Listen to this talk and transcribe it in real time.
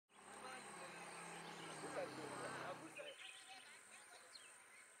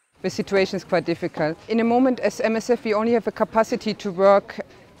The situation is quite difficult. In a moment as MSF we only have a capacity to work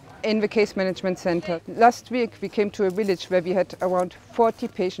in the case management center. Last week we came to a village where we had around 40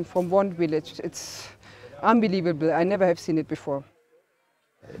 patients from one village. It's unbelievable. I never have seen it before.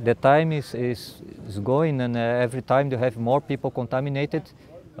 The time is going, and every time you have more people contaminated,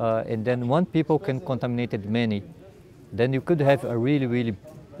 and then one people can contaminate many. Then you could have a really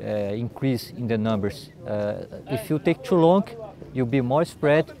increase in the numbers. If you take too long, you'll be more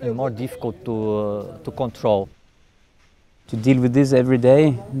spread and more difficult to control. To deal with this every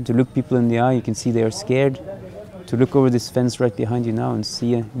day, to look people in the eye, you can see they are scared. To look over this fence right behind you now and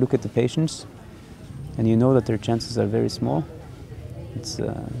see, look at the patients, and you know that their chances are very small. It's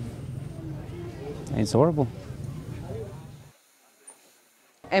horrible.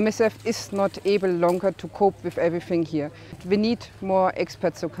 MSF is not able longer to cope with everything here. We need more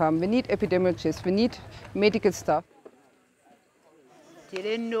experts to come. We need epidemiologists. We need medical staff.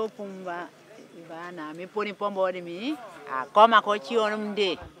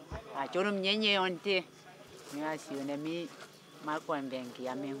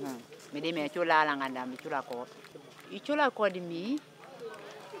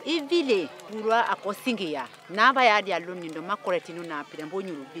 Ivile purwa akosingia naba ya dia lonindo makoretinu na pirembo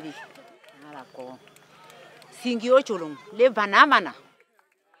nyuru biri nala ko singio cholong le vanamana.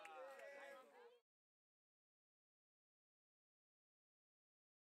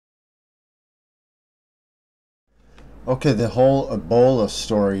 Okay, the whole Ebola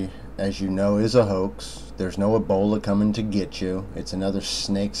story, as you know, is a hoax. There's no Ebola coming to get you. It's another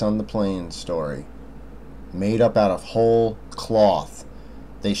snakes on the plane story, made up out of whole cloth.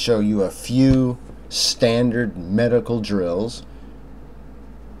 They show you a few standard medical drills.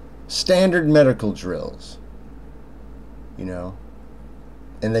 Standard medical drills, you know,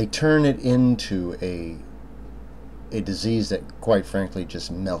 and they turn it into a disease that, quite frankly, just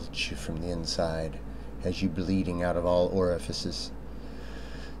melts you from the inside, has you bleeding out of all orifices.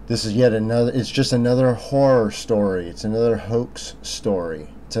 This is yet another, it's just another horror story. It's another hoax story.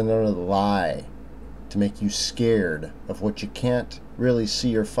 It's another lie to make you scared of what you can't really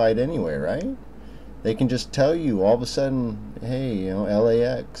see or fight anyway, right? They can just tell you all of a sudden, hey, you know,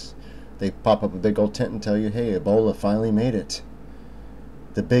 LAX. They pop up a big old tent and tell you, hey, Ebola finally made it.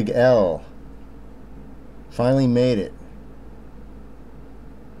 The big L finally made it.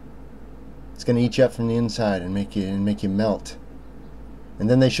 It's going to eat you up from the inside and make you melt. And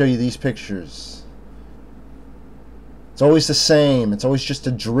then they show you these pictures. It's always the same. It's always just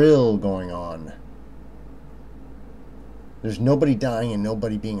a drill going on. There's nobody dying and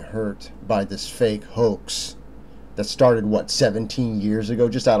nobody being hurt by this fake hoax that started, what, 17 years ago,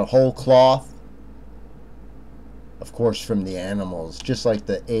 just out of whole cloth? Of course, from the animals, just like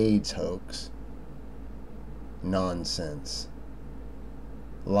the AIDS hoax. Nonsense.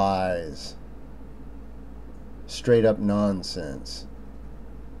 Lies. Straight up nonsense.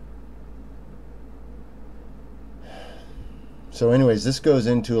 So anyways, this goes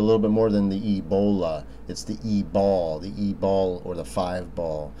into a little bit more than the Ebola. It's the E-ball or the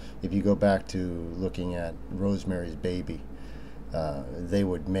 5-ball. If you go back to looking at Rosemary's Baby, they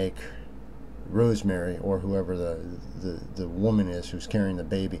would make Rosemary, or whoever the woman is who's carrying the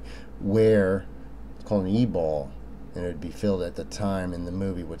baby, wear, it's called an E-ball, and it would be filled at the time in the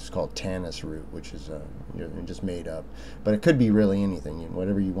movie, which is called tannis root, which is just made up. But it could be really anything.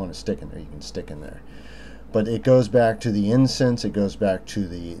 Whatever you want to stick in there, you can stick in there. But it goes back to the incense. It goes back to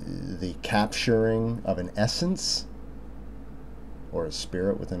the capturing of an essence or a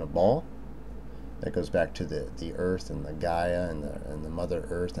spirit within a ball. That goes back to the earth and the Gaia and the Mother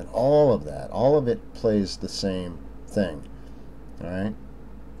Earth and all of that. All of it plays the same thing. All right.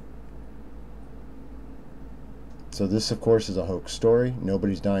 So this, of course, is a hoax story.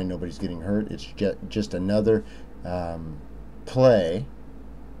 Nobody's dying. Nobody's getting hurt. It's just another play.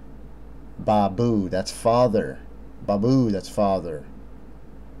 Babu, that's father. Babu, that's father.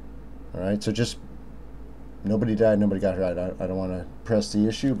 Alright, so just nobody died, nobody got hurt. I don't want to press the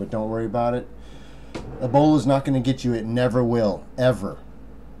issue, but don't worry about it. Ebola's not going to get you. It never will. Ever.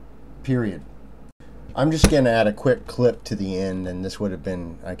 Period. I'm just going to add a quick clip to the end, and this would have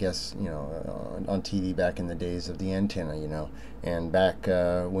been, I guess, you know, on TV back in the days of the antenna, you know, and back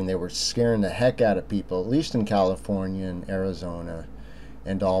when they were scaring the heck out of people, at least in California and Arizona,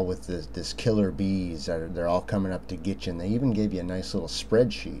 and all with this killer bees. They're all coming up to get you, and they even gave you a nice little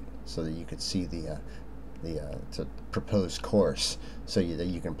spreadsheet so that you could see the proposed course, so that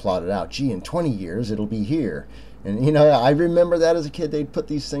you can plot it out. Gee, in 20 years it'll be here. And you know, I remember that as a kid. They'd put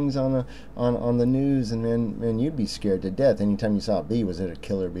these things on the news, and then you'd be scared to death anytime you saw a bee. Was it a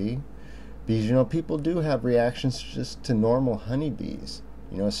killer bee? Because, you know, people do have reactions just to normal honeybees.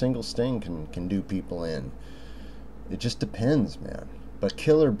 You know, a single sting can do people in. It just depends, man. But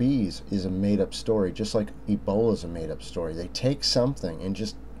killer bees is a made-up story, just like Ebola is a made-up story. They take something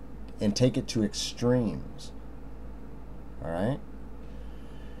and take it to extremes. All right?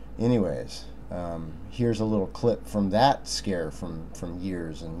 Anyways, here's a little clip from that scare from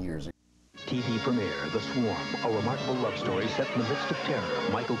years and years ago. TV premiere, The Swarm, a remarkable love story set in the midst of terror.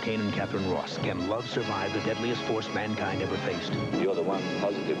 Michael Caine and Catherine Ross. Can love survive the deadliest force mankind ever faced? You're the one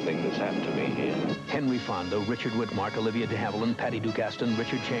positive thing that's happened to me here. Henry Fonda, Richard Whitmark, Olivia de Havilland, Patty Duke-Aston,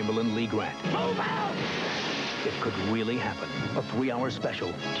 Richard Chamberlain, Lee Grant. Move out! It could really happen. A 3-hour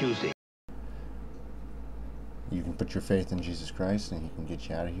special, Tuesday. You can put your faith in Jesus Christ and He can get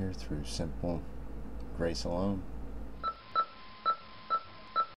you out of here through simple grace alone.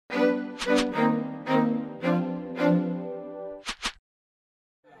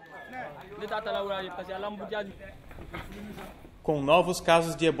 Com novos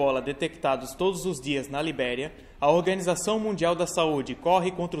casos de ebola detectados todos os dias na Libéria, a Organização Mundial da Saúde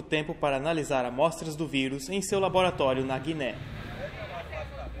corre contra o tempo para analisar amostras do vírus em seu laboratório na Guiné.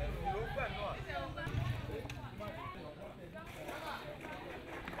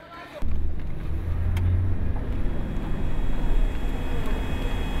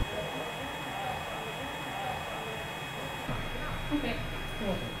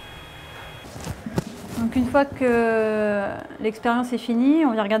 Donc une fois que l'expérience est finie,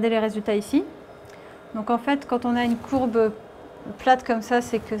 on vient regarder les résultats ici. Donc en fait, quand on a une courbe plate comme ça,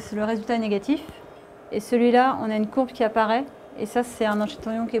 c'est que le résultat est négatif. Et celui-là, on a une courbe qui apparaît, et ça, c'est un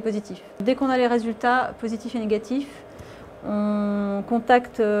échantillon qui est positif. Dès qu'on a les résultats positifs et négatifs, on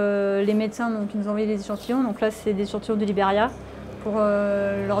contacte les médecins qui nous ont envoyé les échantillons. Donc là, c'est des échantillons du Libéria, pour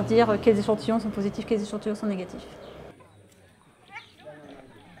leur dire quels échantillons sont positifs, quels échantillons sont négatifs.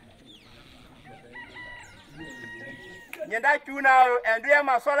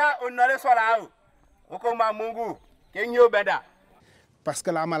 Parce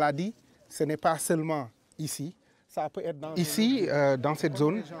que la maladie, ce n'est pas seulement ici. Ça peut être ici, dans cette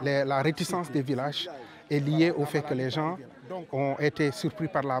zone, la réticence des villages est liée au fait que les gens ont été surpris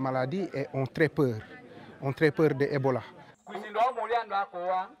par la maladie et ont très peur de Ebola.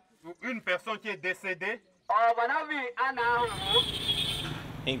 Une personne qui est décédée.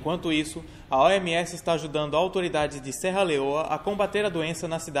 Enquanto isso, a OMS está ajudando autoridades de Serra Leoa a combater a doença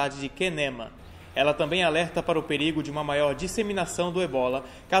na cidade de Kenema. Ela também alerta para o perigo de uma maior disseminação do ebola,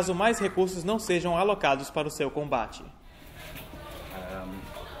 caso mais recursos não sejam alocados para o seu combate.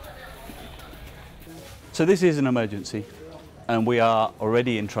 So this is an emergency, and we are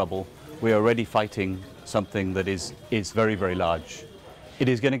already in trouble. We are already fighting something that is very, very large. It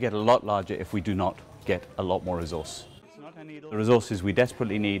is going to get a lot larger if we do not get a lot more resource. The resources we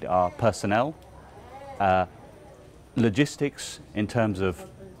desperately need are personnel, logistics in terms of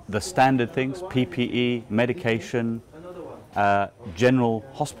the standard things, PPE, medication, general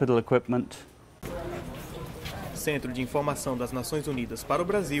hospital equipment. Centro de Informação das Nações Unidas para o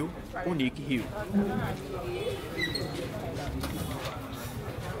Brasil, UNIC Rio.